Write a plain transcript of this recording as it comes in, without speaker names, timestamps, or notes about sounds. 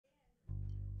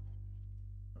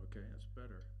Okay, that's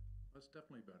better. That's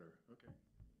definitely better. Okay.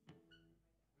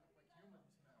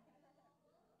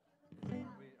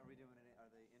 Are we doing any?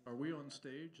 Are they in? Are we on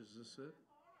stage? Is this it?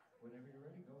 Whenever you're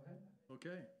ready, go ahead.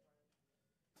 Okay.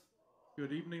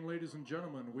 Good evening, ladies and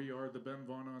gentlemen. We are the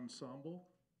Vaughn Ensemble.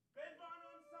 Vaughn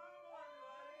Ensemble,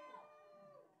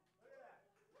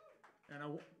 everybody!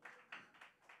 And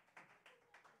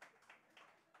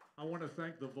I want to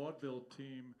thank the vaudeville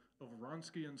team of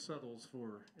Ronsky and Settles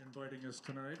for inviting us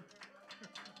tonight.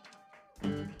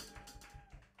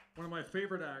 One of my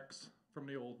favorite acts from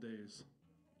the old days.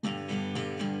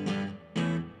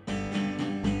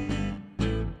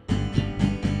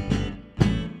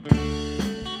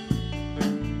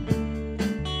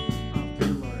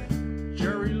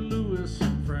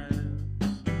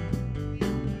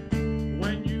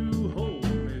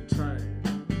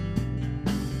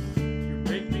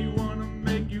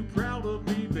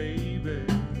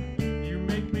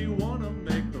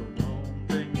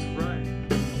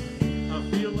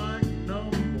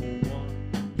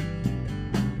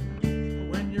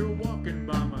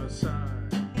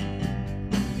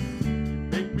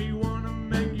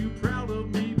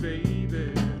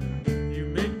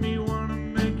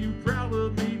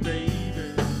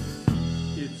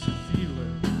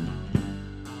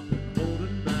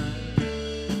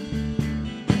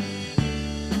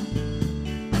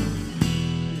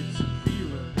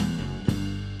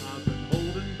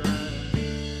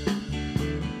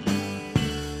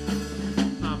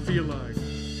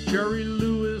 Jerry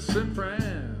Lewis in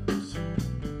France,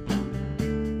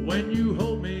 when you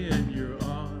hold me in your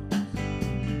arms,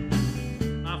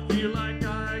 I feel like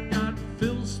I got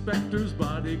Phil Spector's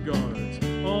bodyguards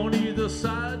on either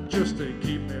side just to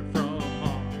keep me from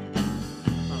harm.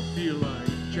 I feel like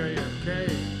JFK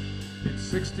in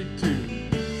 '62.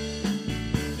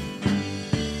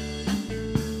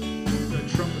 The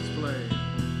trumpets play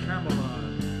Camelot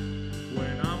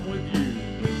when I'm with you.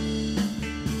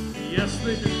 Yes,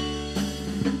 they do.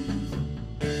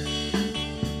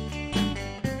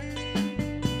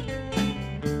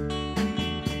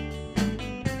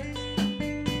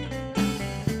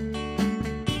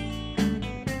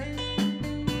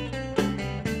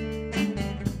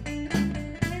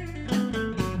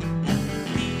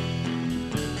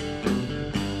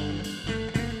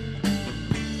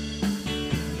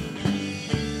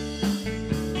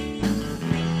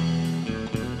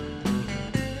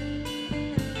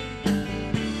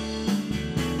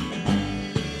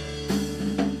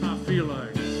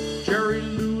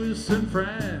 In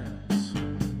France,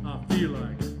 I feel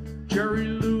like Jerry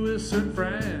Lewis in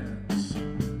France.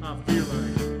 I feel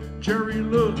like Jerry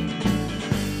Lewis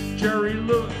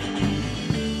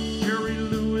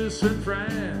in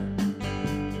France.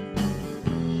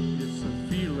 It's a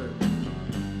feeling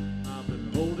I've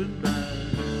been holding back.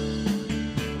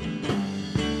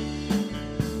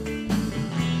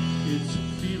 It's a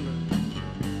feeling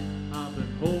I've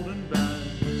been holding back.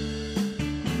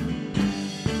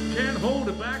 Can't hold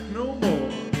it back no more.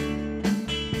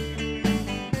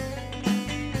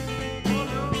 Oh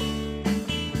no.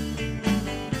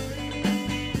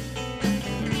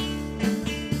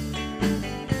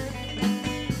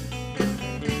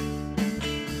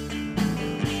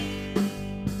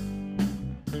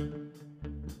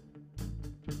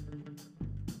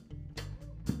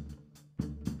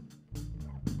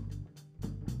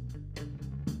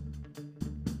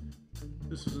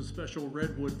 This is a special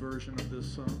Redwood version of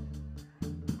this song.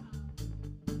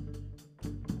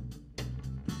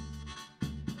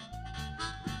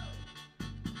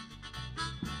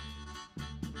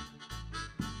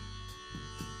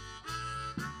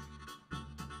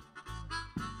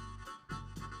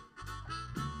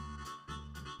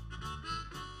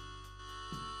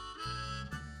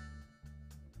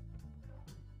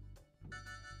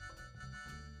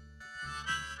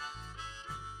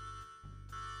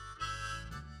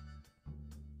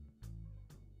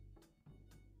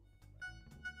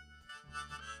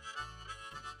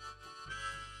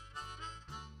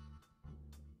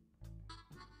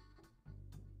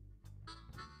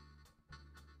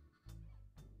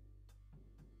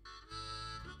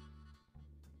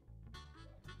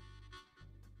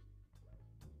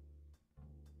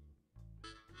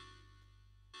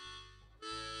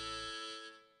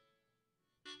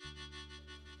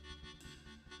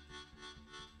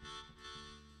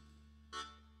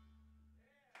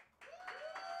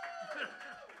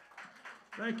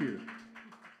 Thank you.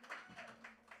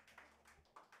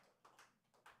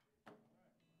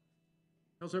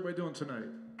 How's everybody doing tonight?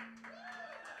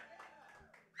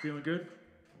 Feeling good?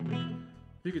 If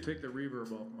you could take the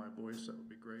reverb off my voice, that would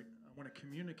be great. I want to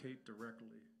communicate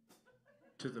directly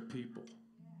to the people.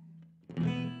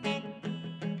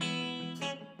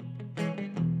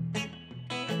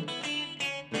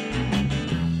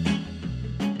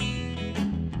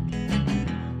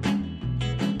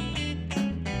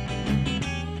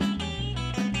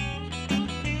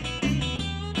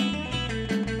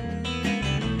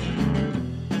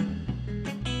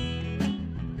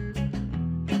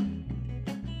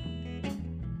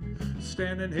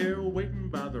 standing here waiting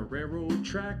by the railroad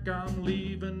track. I'm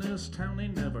leaving this town,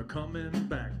 ain't never coming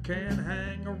back. Can't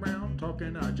hang around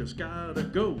talking, I just gotta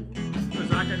go.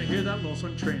 'Cause I can hear that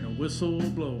lonesome train a whistle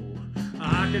blow.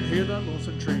 I can hear that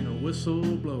lonesome train a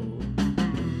whistle blow.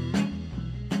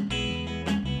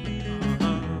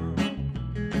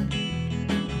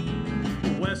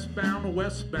 Westbound,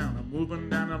 westbound, I'm moving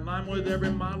down the line with every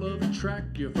mile of the track.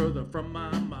 You're further from my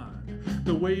mind.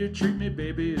 The way you treat me,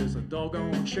 baby, is a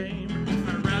doggone shame.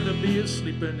 I'd rather be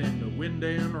sleeping in the wind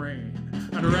and rain.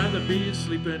 I'd rather be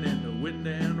sleeping in the wind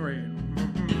and rain.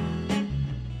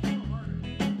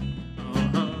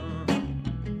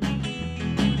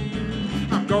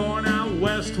 I'm going out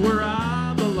west where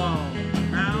I belong,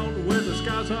 out where the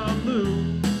skies are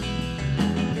blue.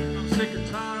 I'm sick and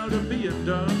tired of being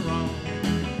done wrong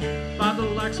by the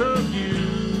likes of you.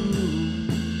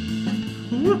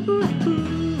 Woo-hoo-hoo.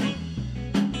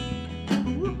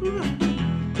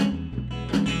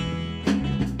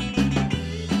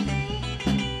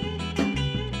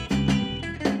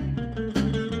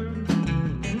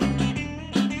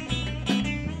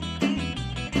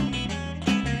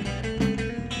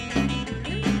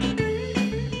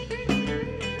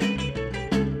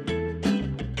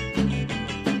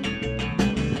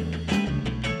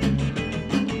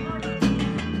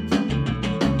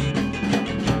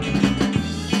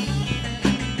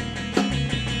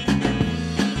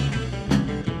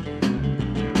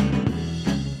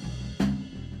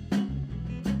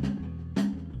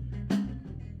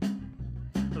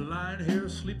 Here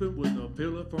sleeping with a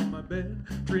pillow for my bed,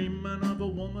 dreaming of a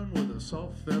woman with a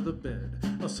soft feather bed,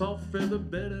 a soft feather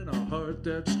bed and a heart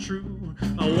that's true,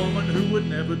 a woman who would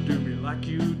never do me like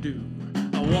you do,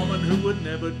 a woman who would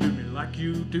never do me like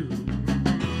you do.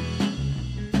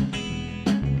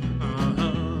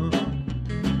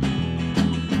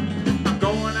 I'm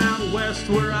going out west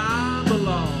where I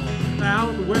belong,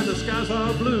 out where the skies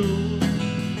are blue.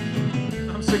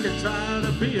 I'm sick and tired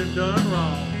of being done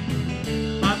wrong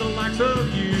by the likes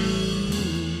of you.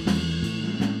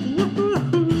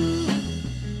 Woo-hoo-hoo.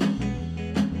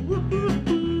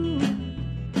 Woo-hoo-hoo.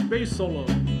 Bass solo.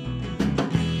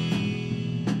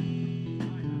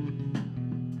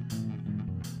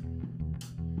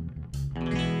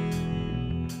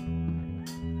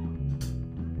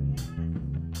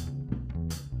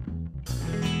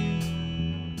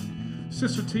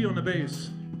 Sister T on the bass.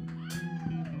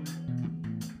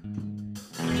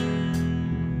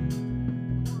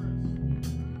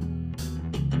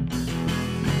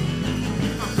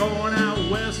 Going out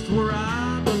west where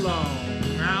I belong,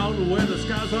 out where the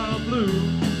skies are blue.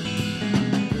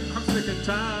 I'm sick and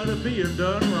tired of being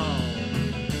done wrong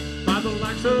by the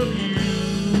likes of you.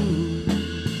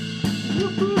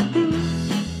 Woo-hoo-hoo.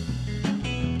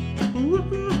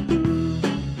 Woo-hoo-hoo.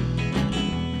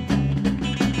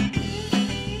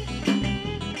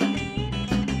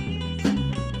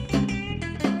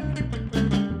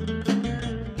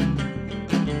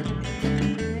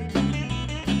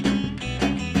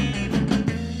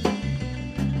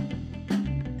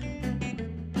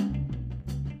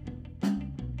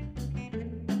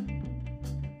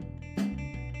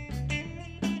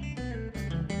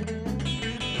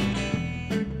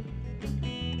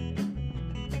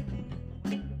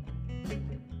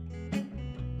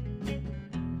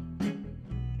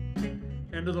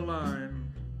 End of the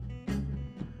line.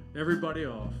 Everybody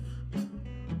off.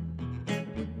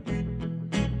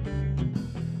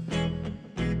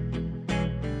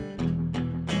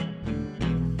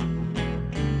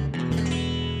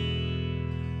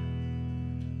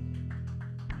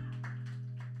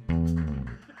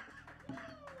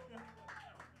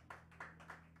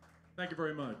 Thank you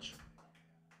very much.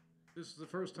 This is the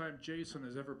first time Jason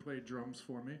has ever played drums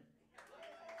for me.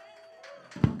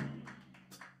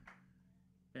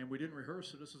 And we didn't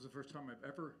rehearse, so this is the first time I've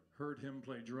ever heard him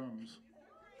play drums.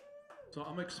 So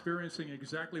I'm experiencing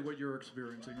exactly what you're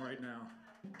experiencing right now.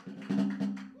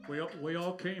 We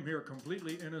all came here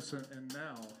completely innocent, and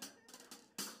now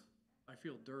I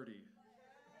feel dirty.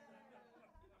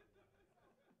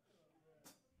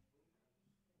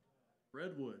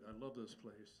 Redwood, I love this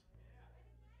place.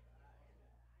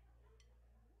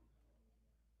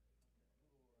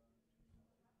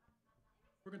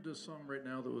 We're going to do a song right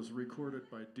now that was recorded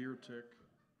by Deer Tick.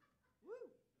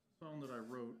 A song that I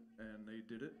wrote, and they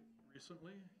did it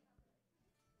recently.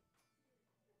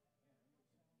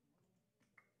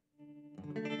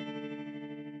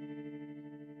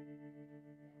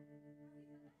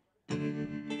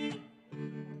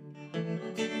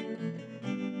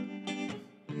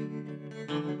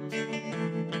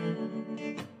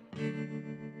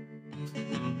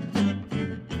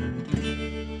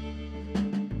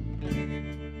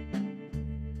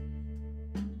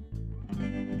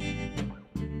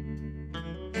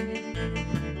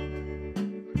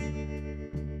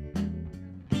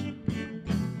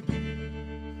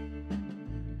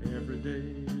 Every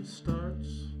day starts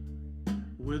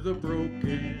with a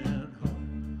broken heart.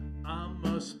 I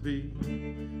must be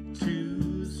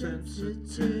too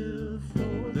sensitive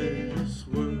for this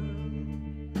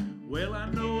world. Well, I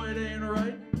know it ain't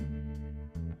right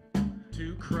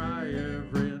to cry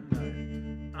every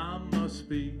night. I must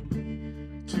be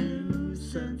too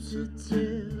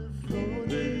sensitive for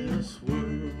this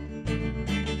world.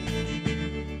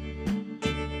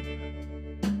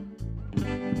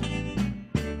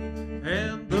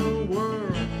 And the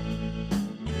world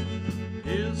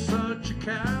is such a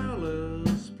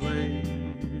callous place.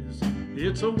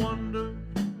 It's a wonder,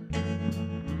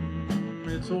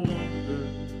 it's a wonder,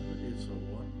 it's a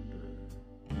wonder.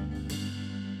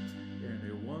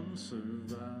 Anyone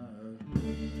survives.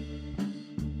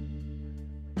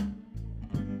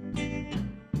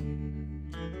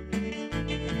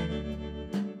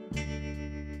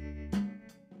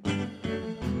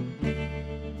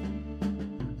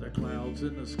 The clouds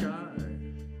in the sky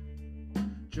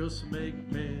just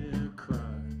make me cry.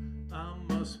 I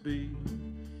must be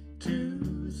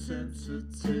too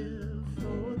sensitive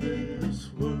for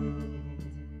this world.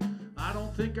 I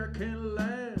don't think I can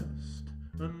last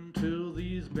until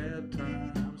these bad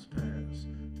times pass.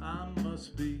 I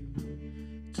must be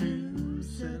too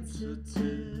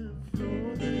sensitive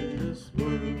for this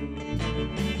world.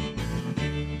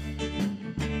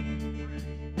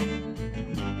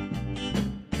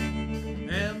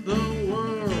 And the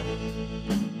world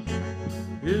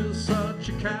is such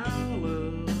a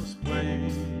callous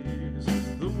place.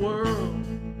 The world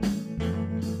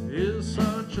is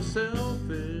such a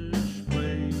selfish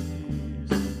place.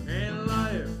 And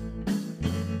life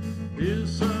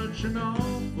is such an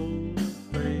awful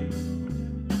thing.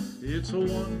 It's a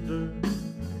wonder,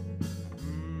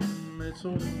 it's a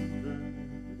wonder,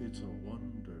 it's a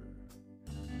wonder.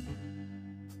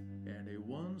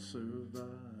 Anyone survives.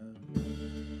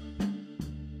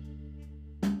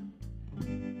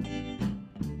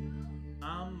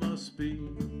 I must be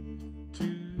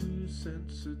too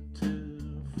sensitive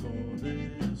for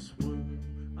this world.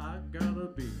 I gotta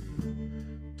be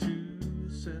too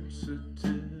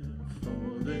sensitive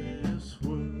for this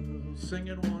world. Sing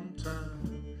it one time.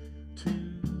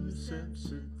 Too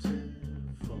sensitive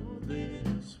for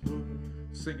this world.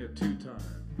 Sing it 2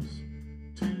 times.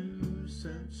 Too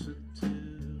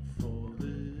sensitive for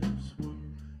this world.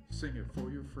 Sing it for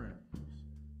your friends.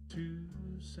 Too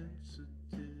sensitive.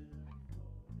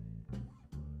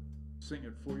 Sing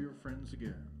it for your friends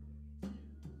again.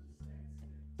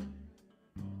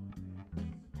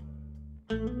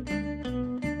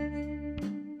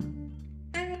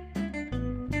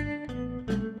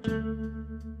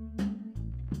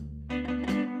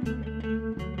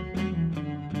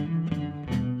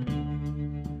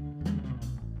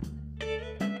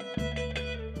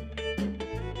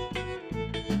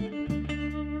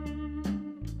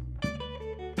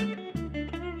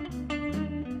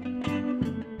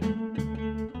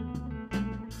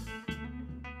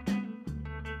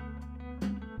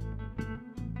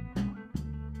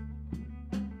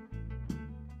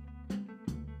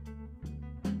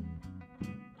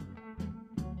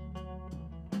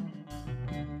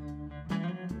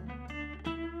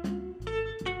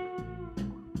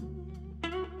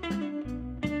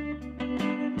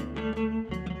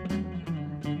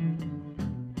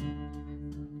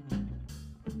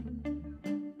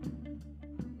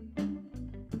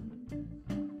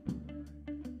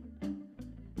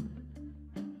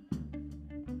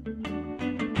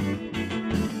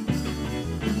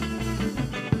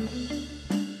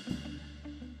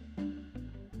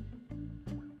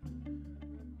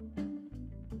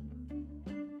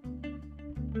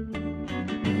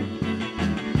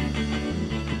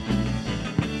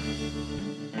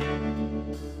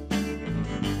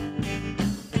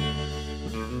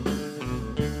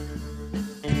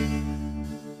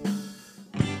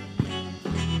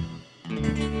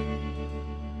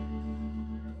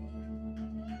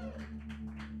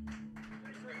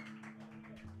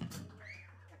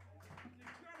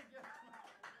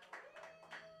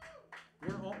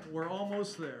 We're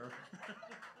almost there.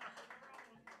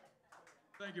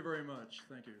 Thank you very much.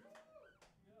 Thank you.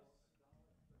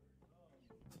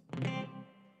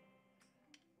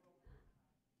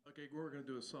 Okay, we're going to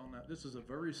do a song now. This is a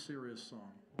very serious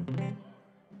song. It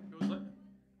goes like,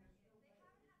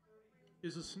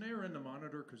 is the snare in the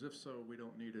monitor? Because if so, we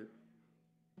don't need it.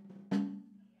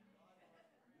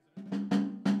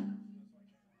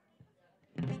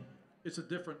 It's a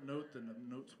different note than the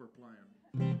notes we're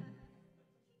playing.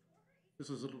 This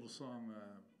is a little song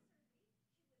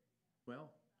Well,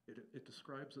 it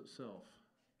describes itself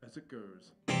as it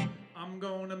goes. I'm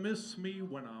gonna miss me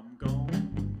when I'm gone.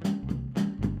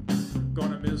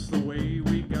 Gonna miss the way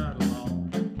we got along.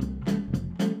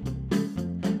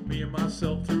 Me and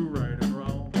myself through right and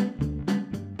wrong.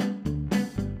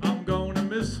 I'm gonna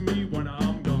miss me when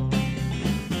I'm gone.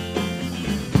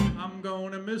 I'm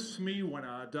gonna miss me when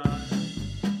I die.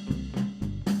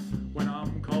 When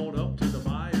I'm called up to the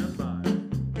by and by.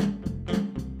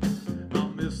 I'll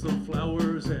miss the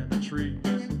flowers and the trees.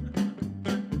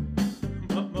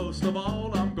 But most of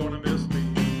all, I'm gonna miss me.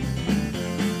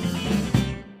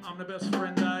 I'm the best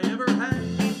friend I ever had.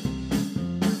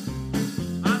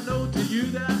 I know to you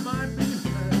that might be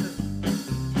bad,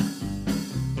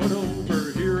 but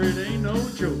over here it ain't no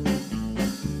joke.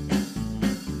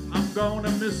 I'm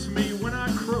gonna miss me when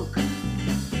I croak.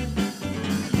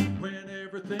 When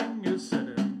everything is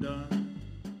said and done,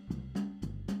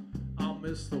 I'll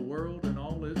miss the world and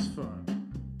all its fun.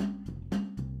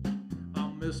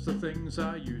 I'll miss the things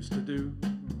I used to do.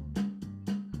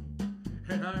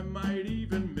 And I might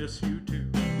even miss you too.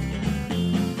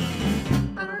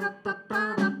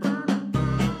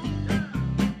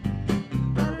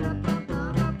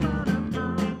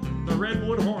 The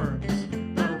Redwood horns.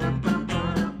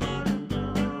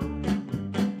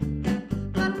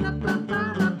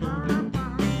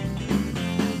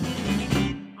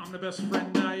 I'm the best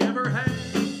friend I ever had.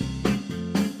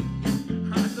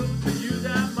 I know to you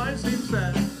that might seem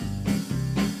sad,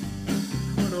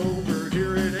 but over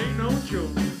here it ain't no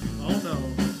joke. Oh no,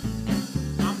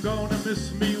 I'm gonna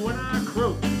miss me when I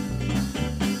croak.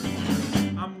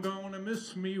 I'm gonna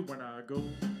miss me when I go.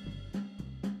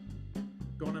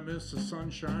 Gonna miss the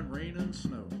sunshine, rain, and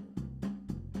snow.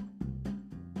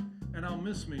 And I'll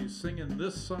miss me singing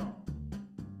this song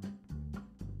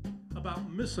about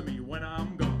missing me when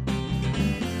I'm gone.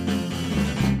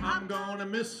 I'm gonna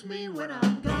miss me when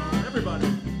I'm gone. Everybody,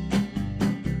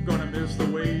 gonna miss the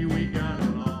way we got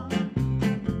along.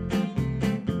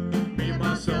 Me and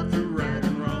myself through right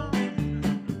and wrong.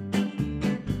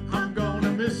 I'm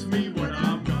gonna miss me when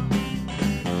I'm gone.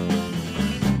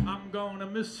 I'm gonna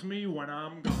miss me when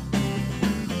I'm gone.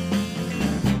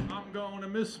 I'm gonna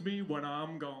miss me when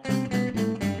I'm gone.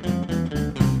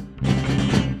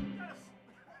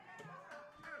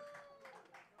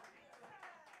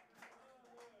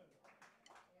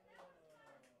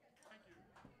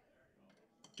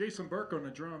 Jason Burke on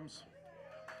the drums.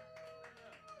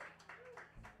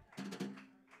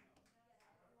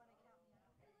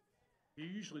 He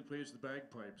usually plays the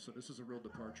bagpipes, so this is a real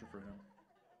departure for him.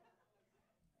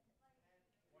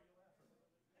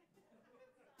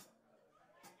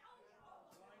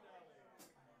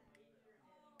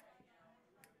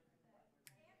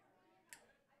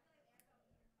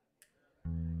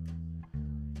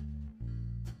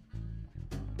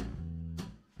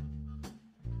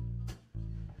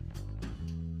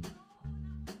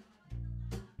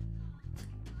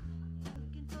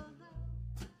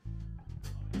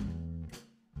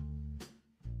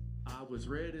 I was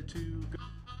ready to go.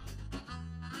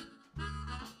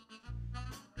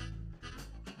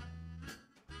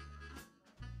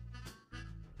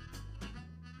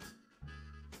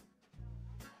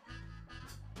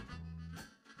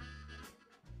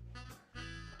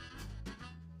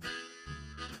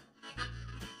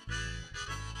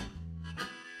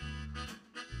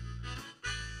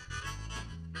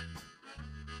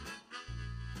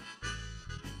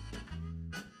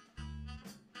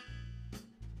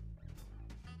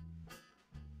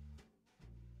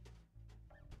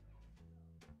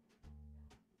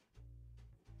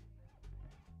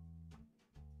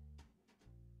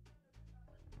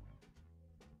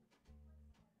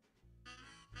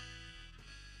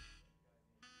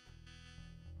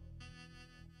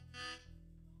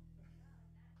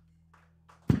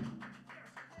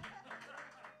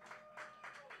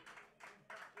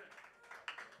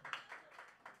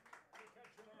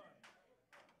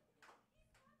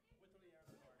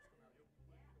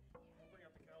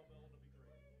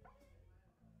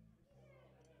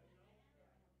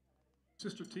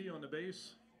 Sister T on the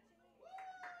bass.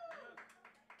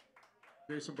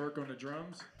 Jason Burke on the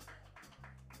drums.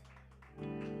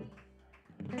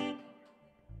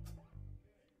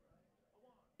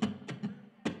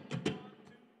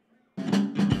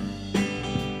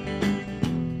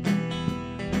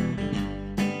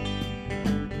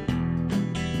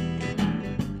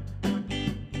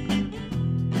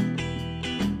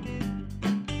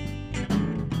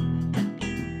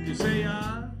 You say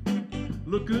I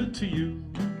look good to you,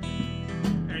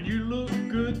 and you look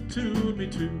good to me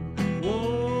too.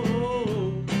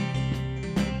 Whoa,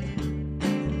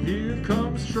 here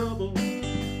comes trouble.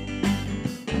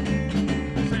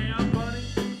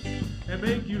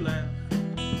 laugh,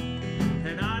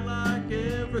 and I like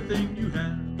everything you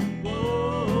have.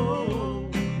 Whoa,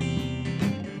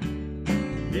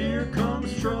 here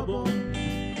comes trouble.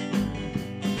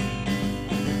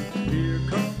 Here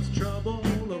comes trouble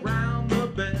around the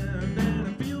bend, and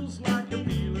it feels like a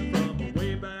feeling from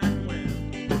way back when.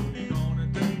 Ain't gonna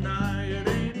deny it,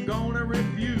 ain't gonna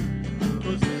refuse,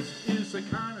 'cause this is the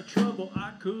kind of trouble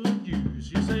I could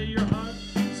use. You say your heart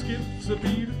skips a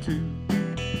beat or two,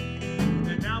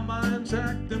 and now mine's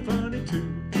acting funny too.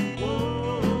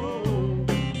 Whoa,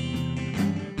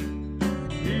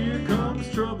 here comes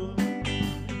trouble.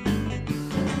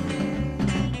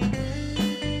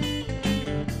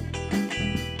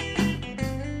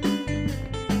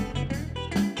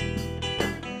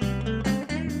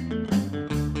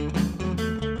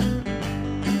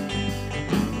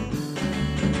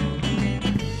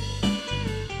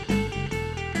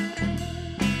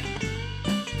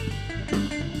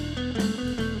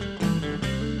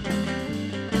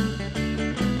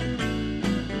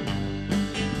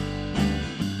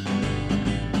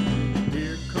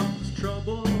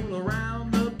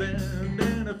 Around the bend,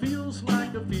 and it feels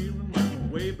like a feeling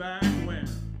like way back when.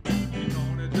 Ain't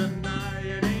gonna deny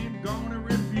it, ain't gonna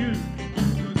refuse,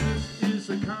 'cause this is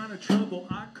the kind of trouble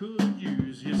I could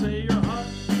use. You say your heart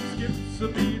skips a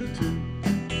beat or two,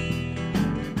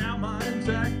 and now mine's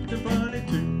acting funny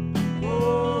too.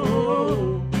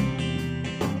 Whoa,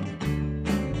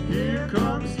 here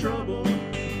comes trouble.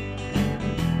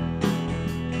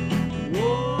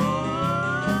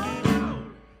 Whoa,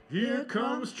 here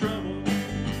comes trouble.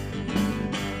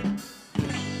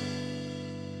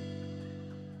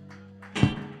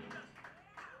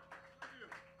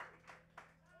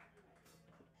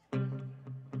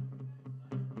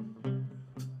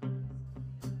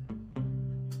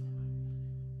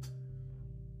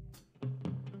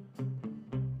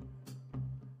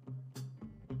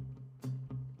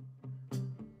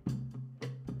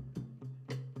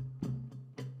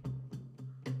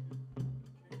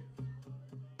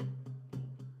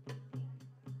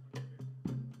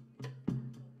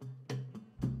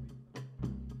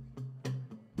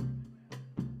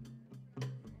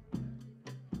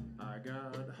 I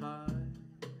got high,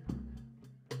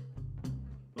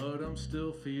 but I'm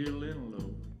still feeling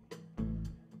low.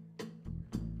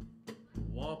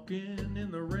 Walking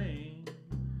in the rain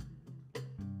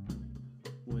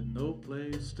with no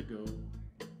place to go.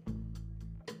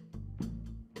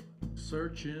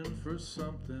 Searching for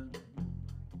something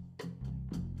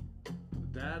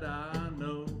that I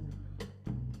know.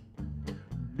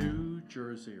 New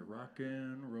Jersey rock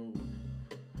and roll.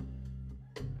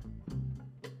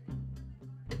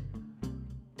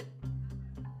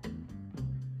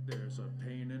 There's a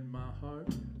pain in my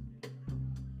heart,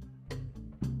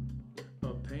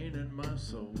 a pain in my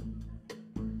soul,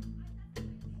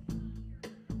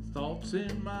 thoughts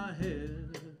in my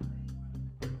head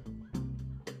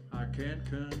I can't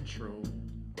control.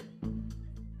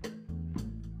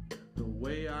 The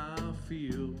way I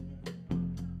feel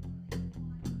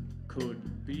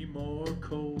couldn't be more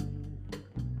cold.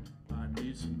 I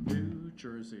need some New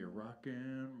Jersey rock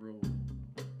and roll.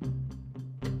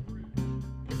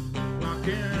 Rock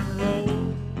and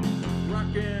roll,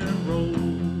 rock and roll.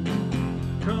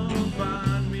 Come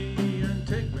find me and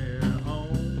take me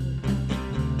home.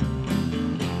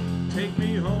 Take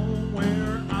me home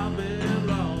where I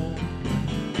belong.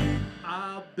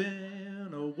 I've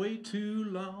been away too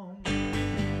long.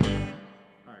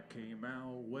 I came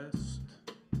out west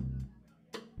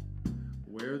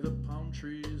where the palm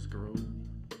trees grow,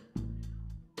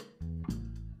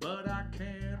 but I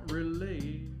can't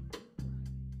relate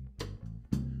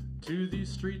to these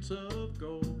streets of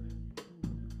gold.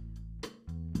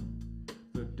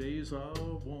 The days are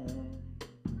warm,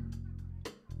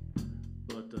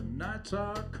 but the nights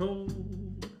are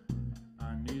cold.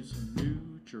 I need some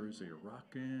New Jersey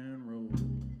rock and roll.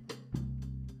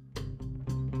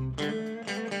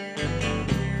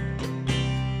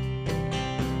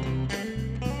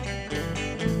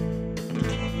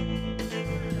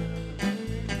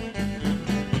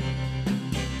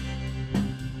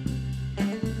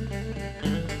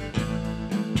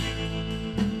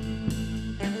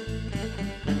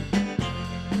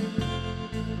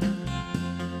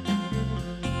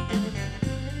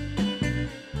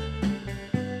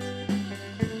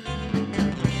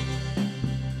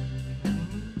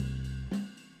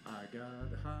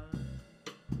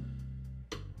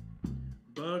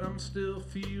 But I'm still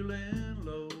feeling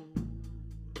low,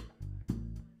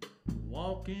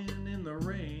 walking in the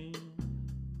rain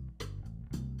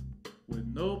with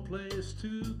no place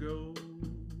to go,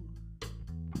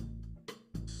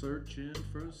 searching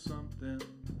for something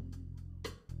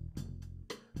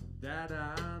that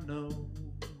I know.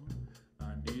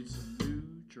 I need some New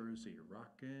Jersey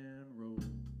rock and roll.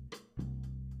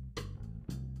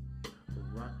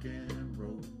 Rock and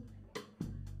roll.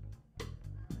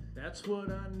 That's what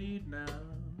I need now.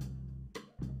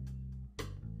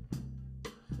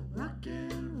 Rock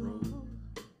and roll.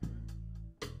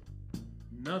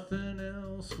 Nothing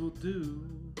else will do.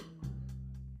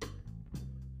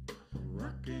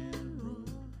 Rock and roll.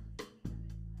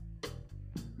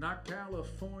 Not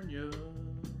California.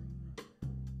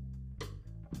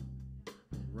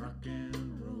 Rock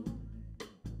and roll.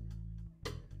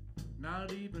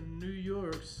 Not even New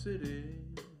York City.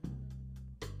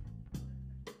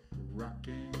 Rock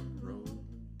and roll.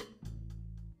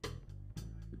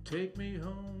 Take me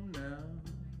home now.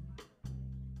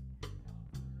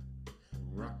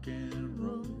 Rock and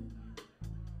roll.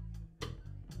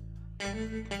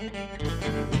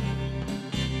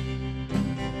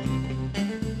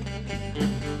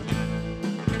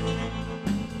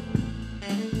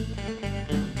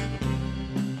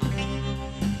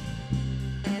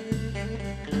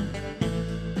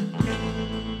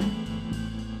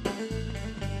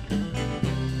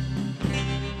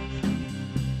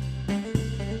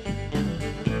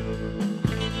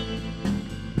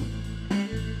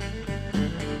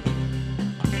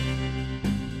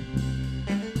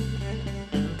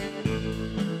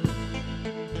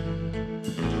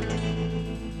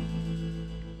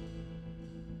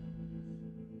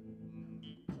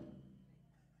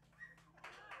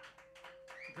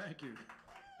 Thank you.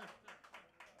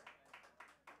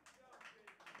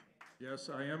 Yes,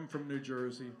 I am from New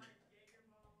Jersey.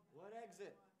 What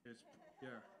exit? It's yeah.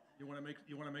 You want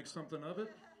to make something of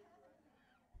it?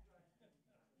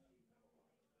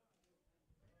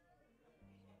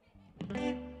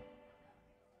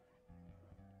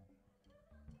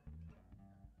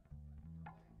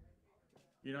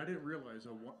 You know, I didn't realize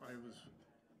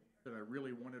that I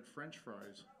really wanted French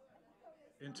fries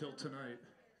until tonight.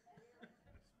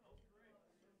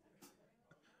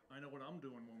 I know what I'm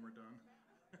doing when we're done.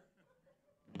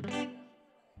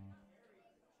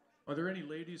 Are there any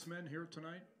ladies' men here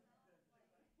tonight?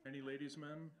 Any ladies'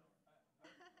 men?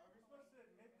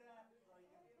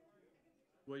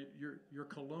 Well, your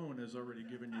cologne has already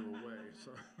given you away,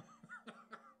 so.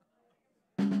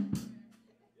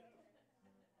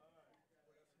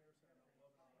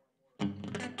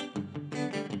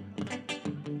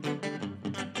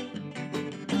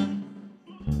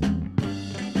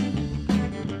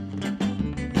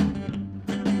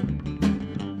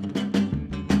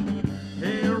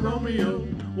 Hey Romeo,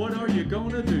 what are you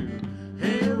gonna do?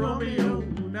 Hey Romeo,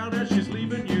 now that she's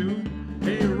leaving you.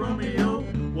 Hey Romeo,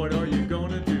 what are you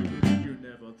gonna do? You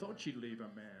never thought she'd leave a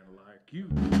man like you.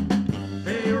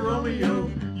 Hey Romeo,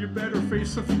 you better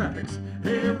face the facts.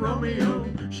 Hey Romeo,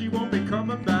 she won't be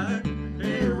coming back.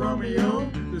 Hey Romeo,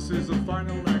 this is the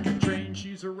final act. The train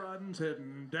she's a-riding's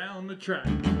heading down the track.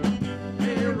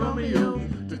 Hey Romeo,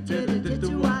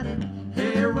 do-do-do-do-do-what?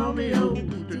 Hey Romeo,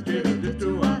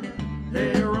 do-do-do-do-do-what?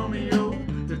 Hey Romeo,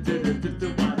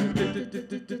 do-do-do-do-do-what?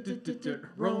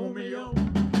 Romeo.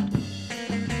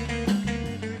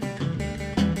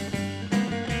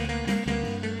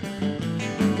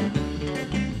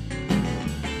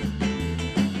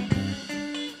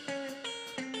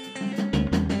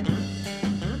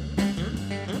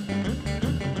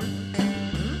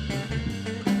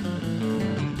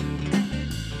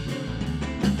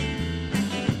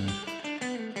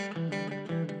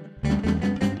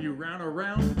 You ran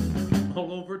around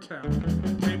all over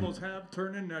town. Tables have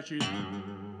turned and now she's.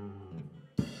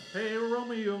 Hey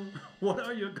Romeo, what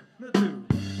are you gonna do?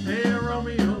 Hey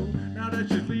Romeo, now that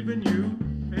she's leaving you.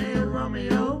 Hey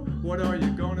Romeo, what are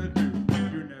you gonna do?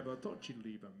 You never thought she'd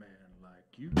leave a man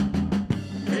like you.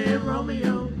 Hey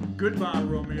Romeo, goodbye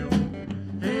Romeo.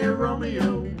 Hey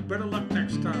Romeo, better luck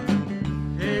next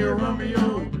time. Hey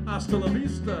Romeo, hasta la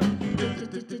vista.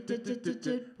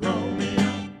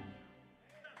 Romeo.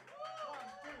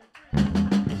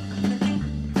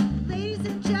 Ladies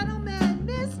and gentlemen,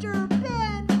 Mr.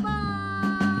 Ben Vaughn.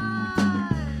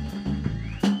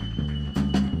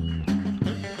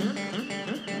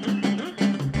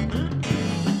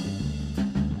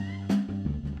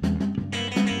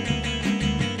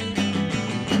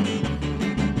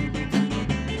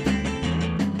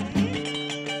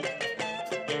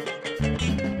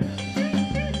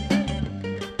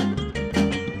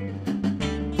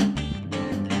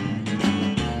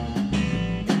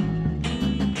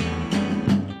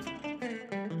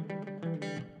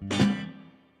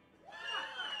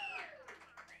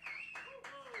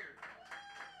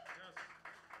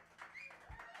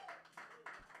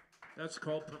 That's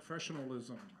called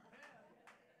professionalism.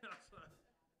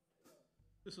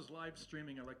 This is live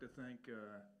streaming. I'd like to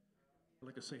I'd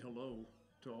like to say hello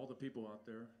to all the people out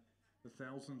there, the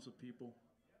thousands of people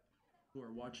who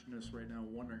are watching this right now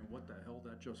wondering what the hell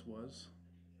that just was.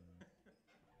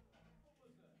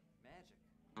 Magic.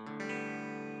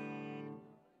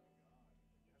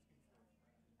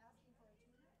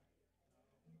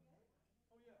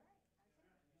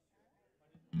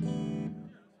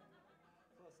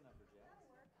 Close enough for jazz.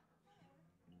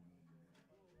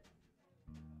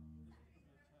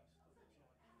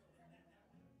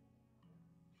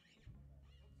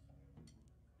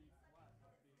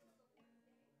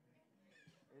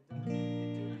 It do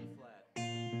be flat.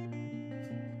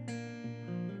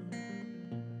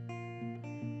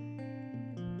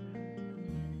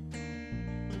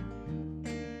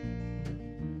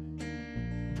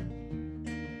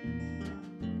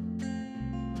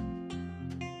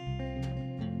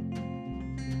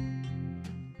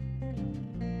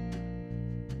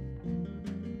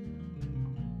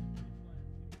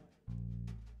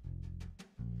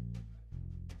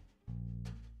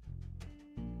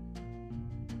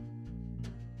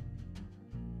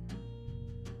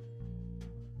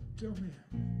 Tell me.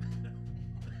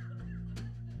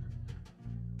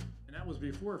 And that was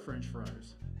before French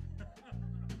fries.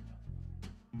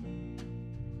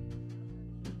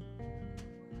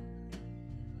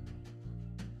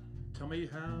 Tell me,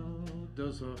 how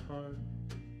does a heart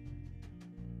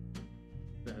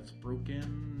that's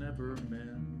broken never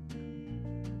mend?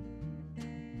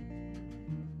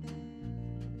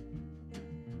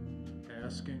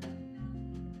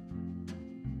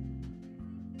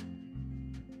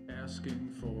 Asking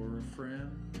for a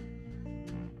friend.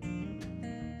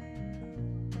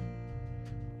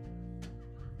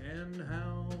 And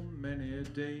how many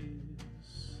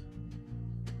days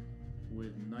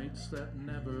with nights that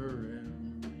never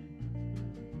end?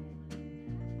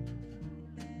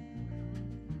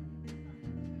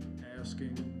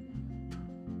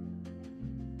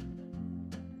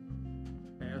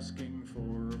 Asking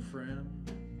for a friend.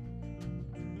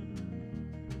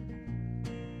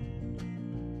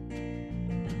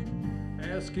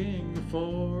 Asking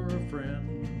for a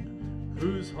friend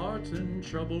whose heart's in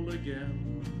trouble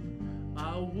again.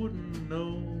 I wouldn't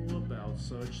know about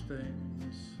such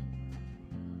things.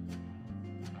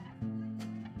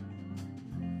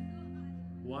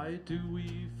 Why do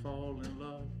we fall in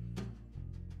love?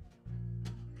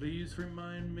 Please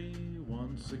remind me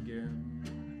once again.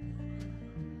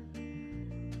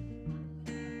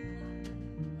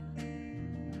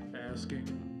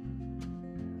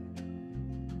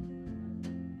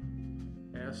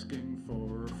 Asking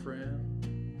for a friend.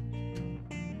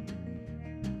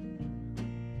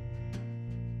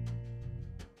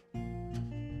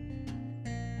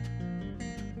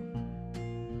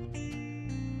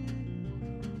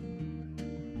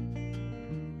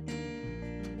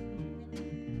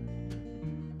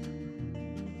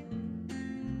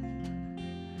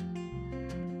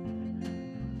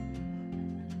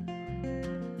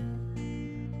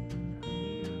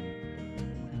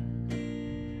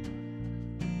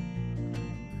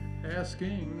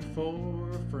 Asking for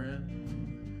a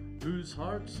friend whose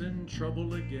heart's in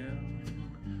trouble again.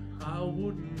 I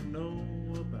wouldn't know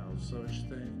about such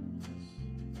things.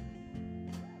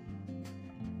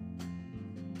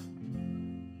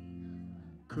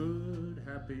 Could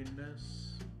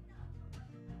happiness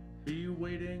be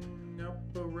waiting up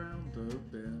around the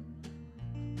bend?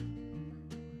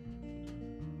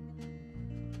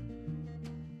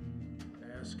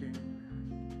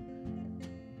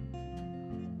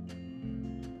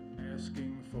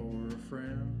 Asking for a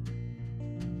friend.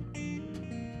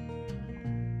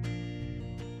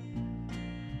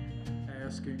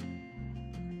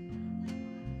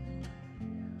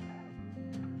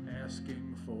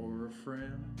 Asking for a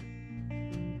friend.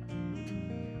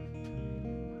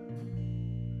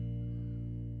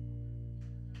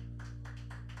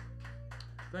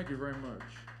 Thank you very much.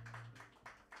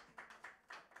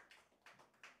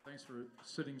 Thanks for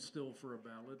sitting still for a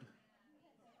ballad.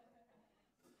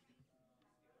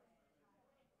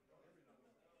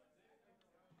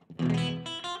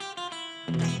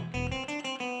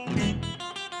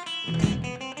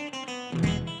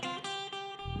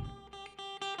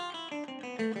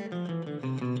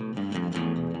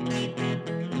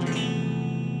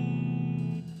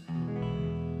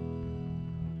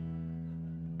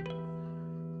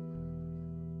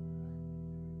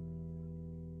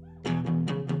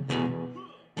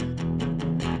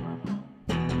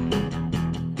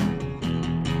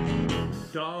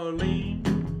 Darling,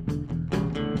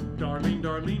 darling,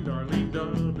 darling, darling,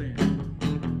 darling.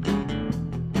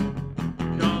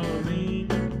 Darling,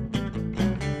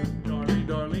 darling,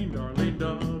 darling, darling,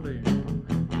 darling.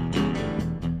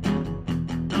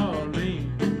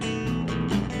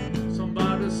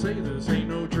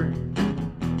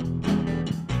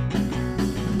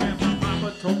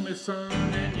 told me, son,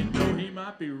 and you know he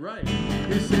might be right.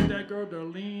 He said that girl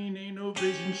Darlene ain't no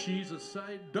vision, she's a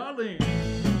sight. Darlene,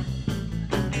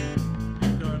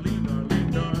 Darlene,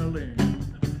 Darlene, Darlene,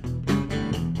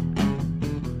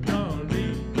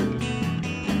 Darlene.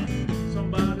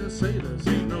 Somebody say this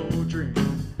ain't no dream.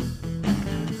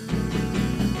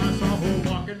 I saw her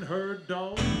walking her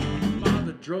dog by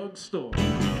the drugstore.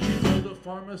 She told the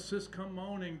pharmacist, come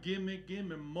on and give me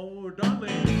more.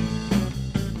 Darlene,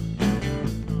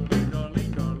 Darlene,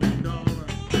 Darlene, Darlene, Darlene.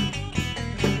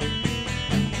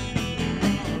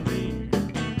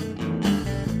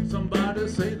 Somebody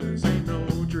say this ain't no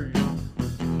dream.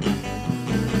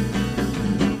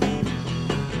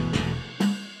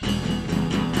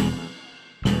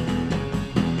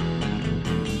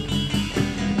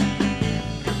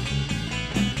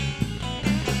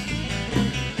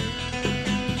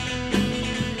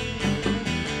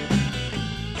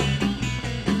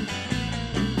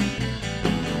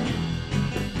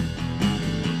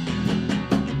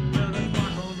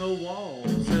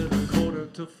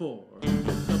 To 4.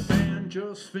 The band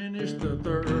just finished the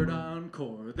third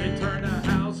encore. They turned the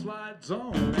house lights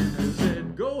on and they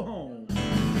said, go home.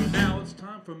 Now it's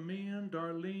time for me and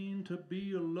Darlene to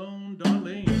be alone.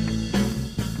 Darlene,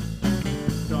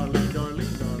 Darlene, Darlene,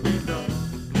 Darlene, Darlene,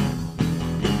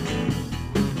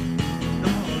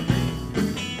 Darlene.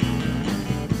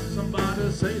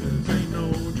 Somebody say this ain't no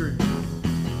dream.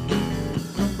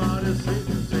 Somebody say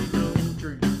this ain't no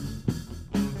dream.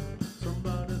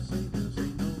 Somebody say this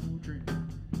ain't no dream.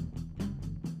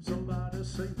 Somebody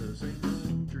say this ain't no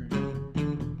dream.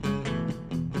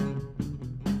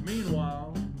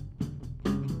 Meanwhile,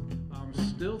 I'm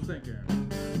still thinking.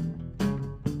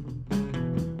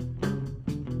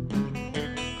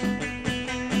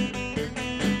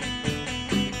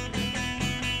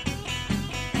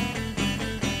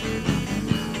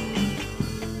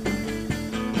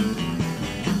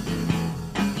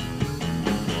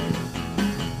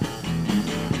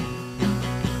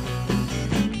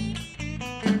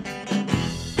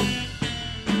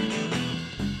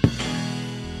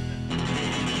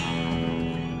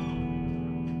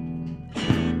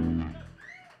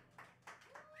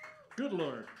 Good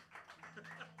Lord.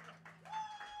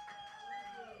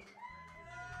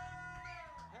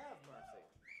 Have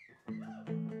mercy.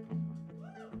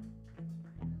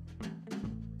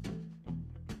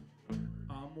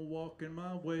 I'm walking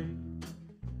my way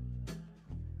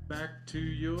back to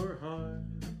your heart.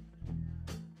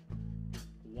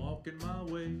 Walking my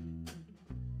way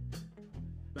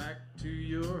back to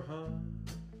your heart.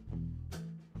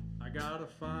 I gotta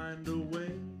find a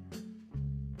way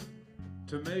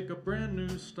to make a brand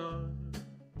new start.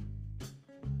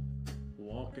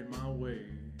 Walking my way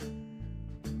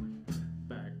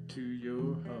back to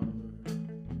your heart.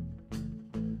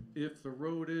 If the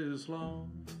road is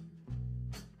long,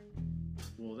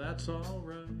 well, that's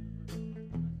alright,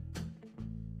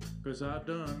 'cause I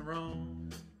done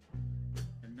wrong,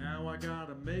 and now I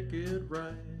gotta make it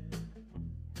right.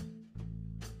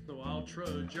 So I'll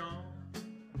trudge on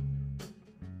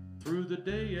through the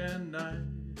day and night,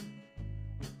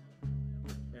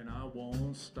 and I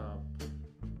won't stop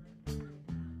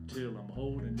till I'm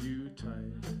holding you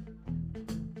tight.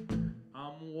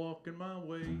 I'm walking my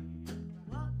way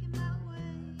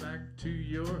back to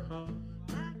your heart.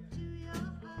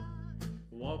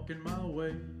 Walking my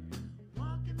way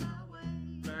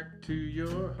back to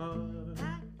your heart.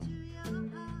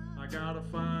 I gotta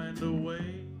find a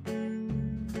way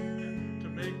to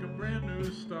make a brand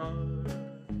new start.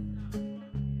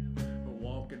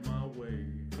 Walking my way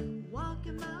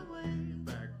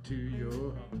back to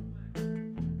your heart.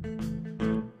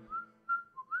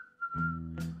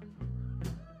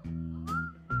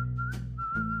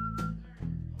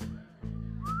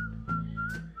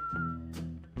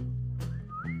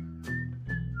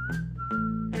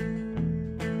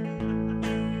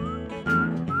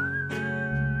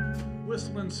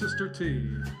 Whistling Sister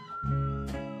T.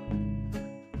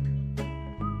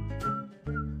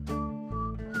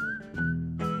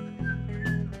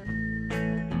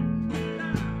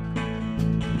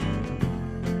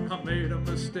 I made a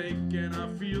mistake and I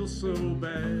feel so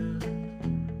bad.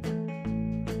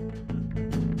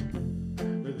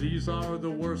 These are the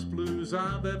worst blues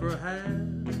I've ever had.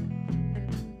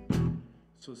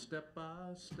 So step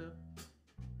by step,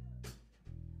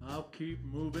 I'll keep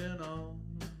moving on.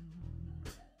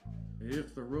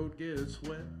 If the road gets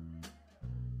wet,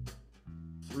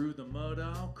 through the mud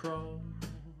I'll crawl.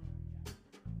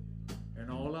 And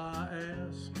all I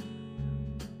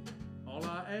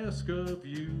ask of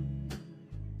you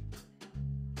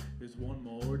is one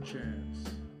more chance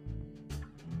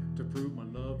to prove my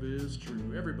love is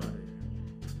true. Everybody.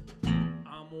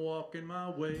 I'm walking my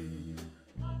way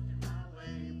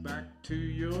back to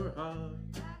your heart.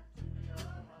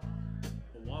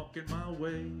 Walking my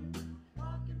way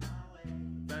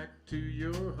back to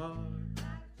your heart.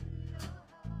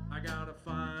 I gotta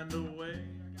find a way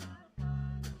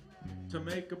to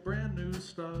make a brand new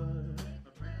start.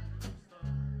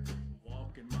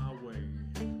 Walking my way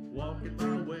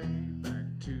back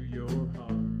to your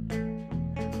heart.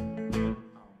 I'm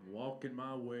walking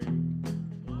my way back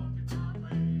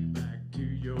to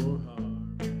your heart.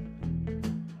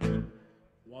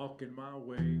 Walking my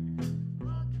way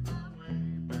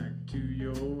back to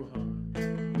your heart.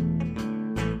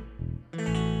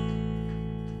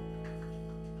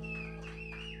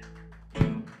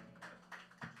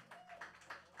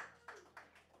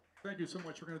 Thank you so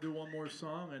much. We're going to do one more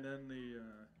song, and then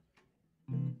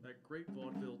that great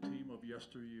vaudeville team of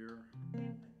yesteryear,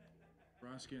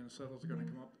 Ronsky and Settles, are going to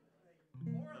come up.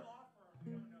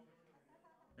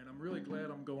 And I'm really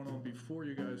glad I'm going on before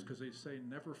you guys, because they say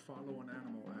never follow an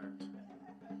animal act.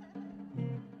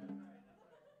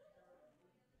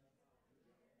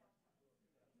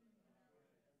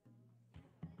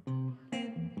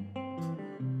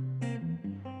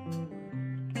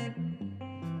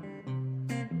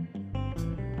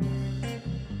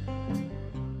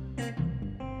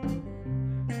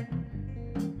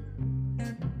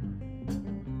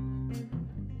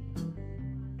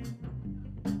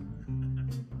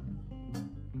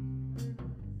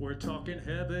 We're talking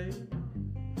heavy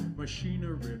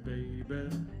machinery, baby,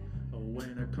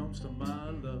 when it comes to my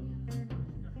love.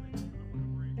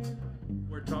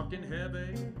 We're talking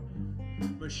heavy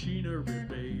machinery,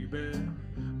 baby,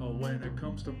 when it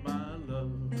comes to my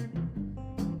love.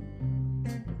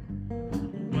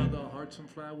 Well, the hearts and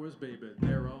flowers, baby,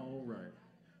 they're all right,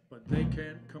 but they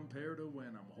can't compare to when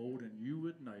I'm holding you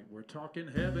at night. We're talking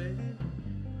heavy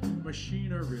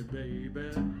machinery,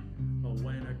 baby,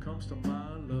 when it comes to my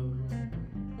love.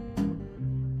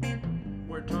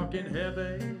 We're talking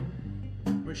heavy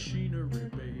machinery,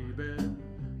 baby,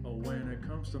 when it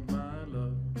comes to my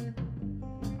love.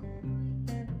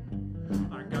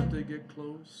 I got to get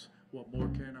close, what more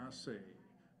can I say?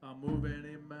 I'll move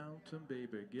any mountain,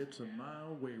 baby, gets a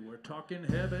mile away. We're talking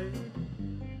heavy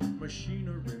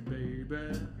machinery,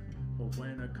 baby,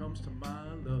 when it comes to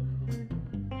my love.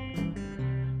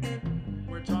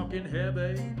 We're talking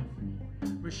heavy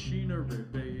machinery,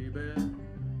 baby,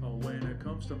 when it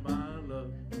comes to my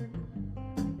love.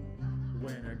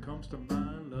 When it comes to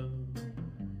my love.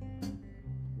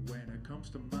 When it comes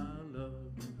to my love.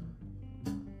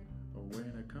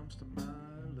 When it comes to my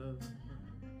love.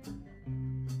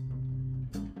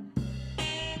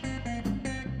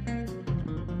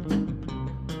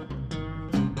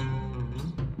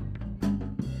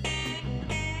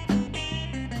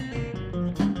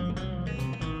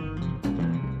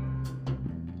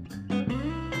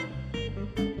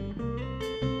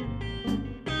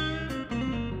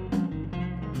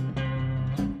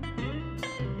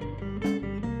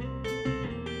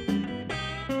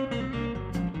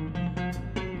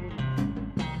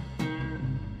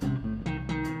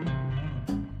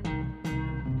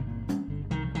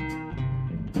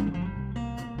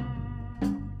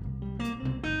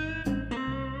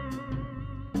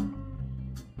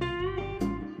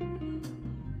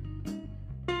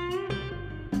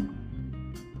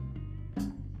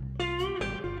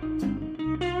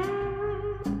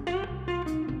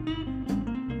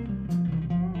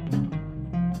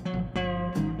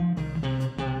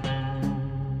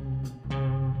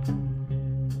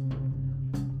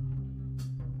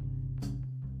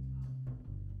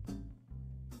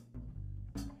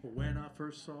 When I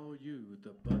first saw you,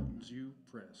 the buttons you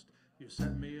pressed, you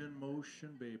set me in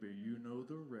motion, baby, you know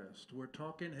the rest. We're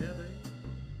talking heavy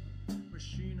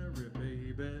machinery,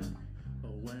 baby,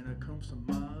 when it comes to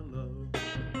my love.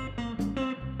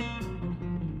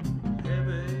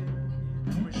 Heavy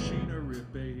machinery,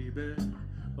 baby,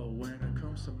 when it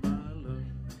comes to my love.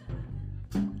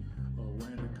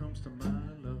 When it comes to my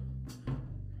love.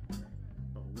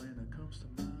 When it comes to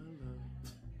my love.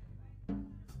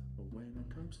 When it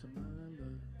comes to my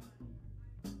love.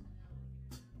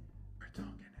 We're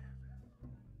talking heavy.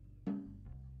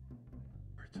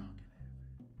 We're talking heavy.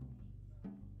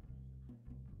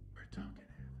 We're talking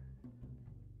heavy.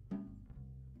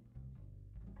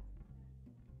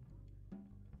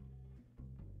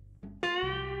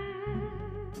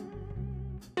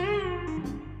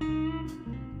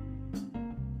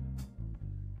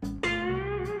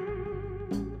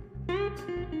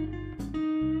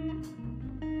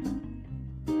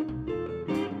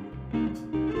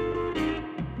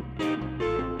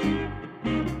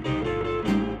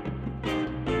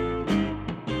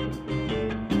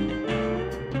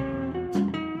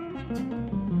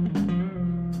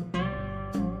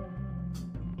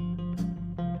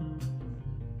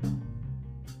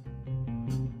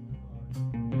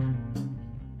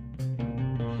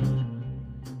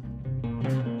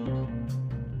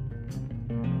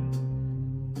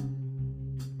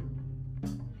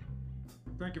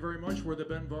 you very much. We're the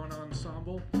Ben Vaughn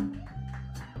Ensemble.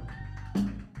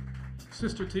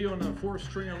 Sister T on the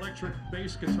 4-string electric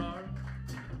bass guitar.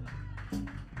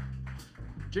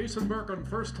 Jason Burke on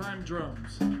first-time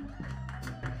drums.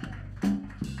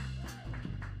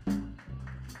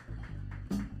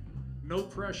 No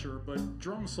pressure, but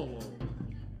drum solo.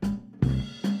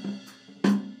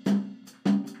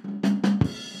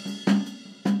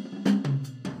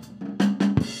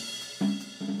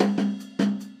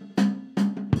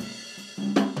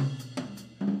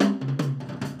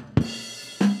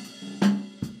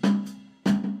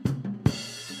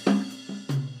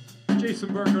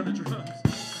 Jason Burke on the drums.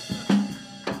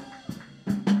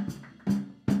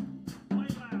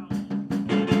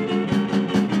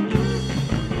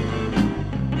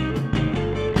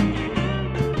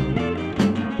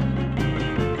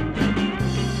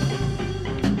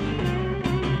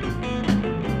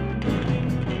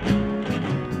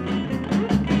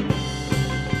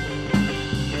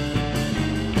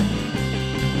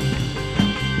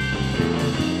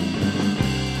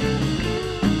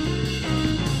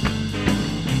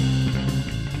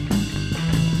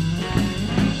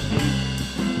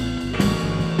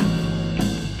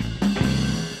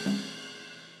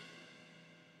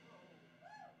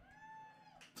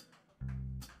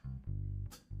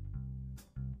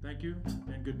 Thank you,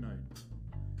 and good night.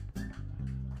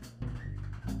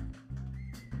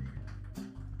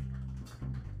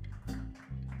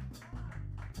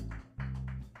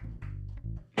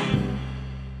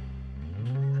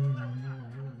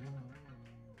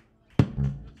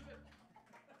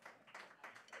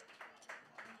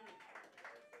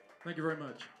 Thank you very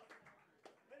much.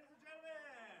 Ladies and gentlemen.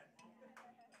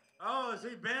 Oh,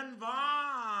 see Ben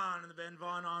Vaughn and the Ben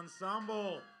Vaughn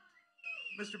Ensemble.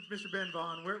 Mr. Ben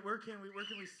Vaughn, where can we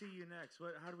see you next?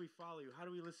 How do we follow you? How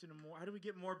do we listen to more? How do we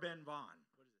get more Ben Vaughn?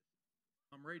 What is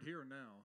it? I'm right here now.